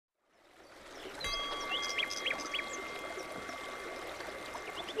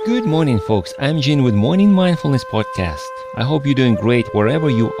Good morning, folks. I'm Jin with Morning Mindfulness Podcast. I hope you're doing great wherever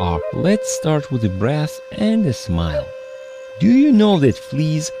you are. Let's start with a breath and a smile. Do you know that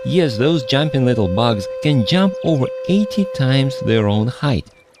fleas, yes, those jumping little bugs, can jump over 80 times their own height?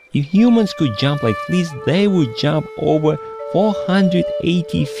 If humans could jump like fleas, they would jump over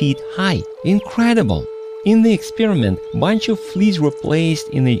 480 feet high. Incredible! In the experiment, a bunch of fleas were placed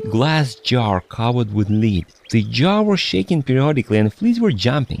in a glass jar covered with lead. The jar was shaking periodically and fleas were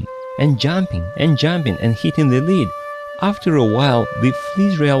jumping and jumping and jumping and hitting the lid. After a while, the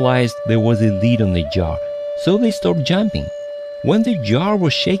fleas realized there was a lid on the jar, so they stopped jumping. When the jar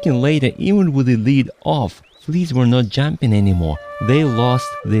was shaking later, even with the lid off, fleas were not jumping anymore. They lost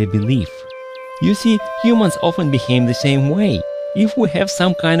their belief. You see, humans often behave the same way. If we have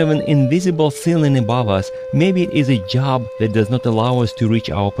some kind of an invisible ceiling above us, maybe it is a job that does not allow us to reach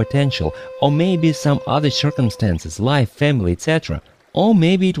our potential, or maybe some other circumstances, life, family, etc. Or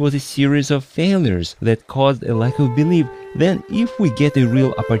maybe it was a series of failures that caused a lack of belief. Then if we get a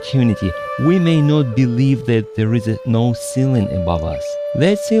real opportunity, we may not believe that there is no ceiling above us.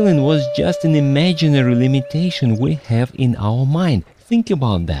 That ceiling was just an imaginary limitation we have in our mind. Think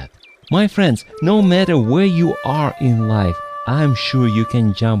about that. My friends, no matter where you are in life, I'm sure you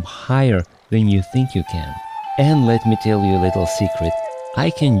can jump higher than you think you can. And let me tell you a little secret. I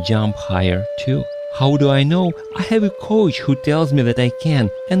can jump higher too. How do I know? I have a coach who tells me that I can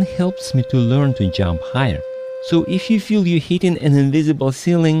and helps me to learn to jump higher. So if you feel you're hitting an invisible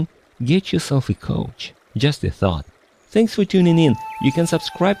ceiling, get yourself a coach. Just a thought. Thanks for tuning in. You can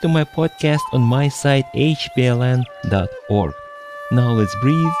subscribe to my podcast on my site hpln.org. Now let's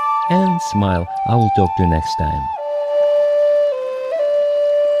breathe and smile. I will talk to you next time.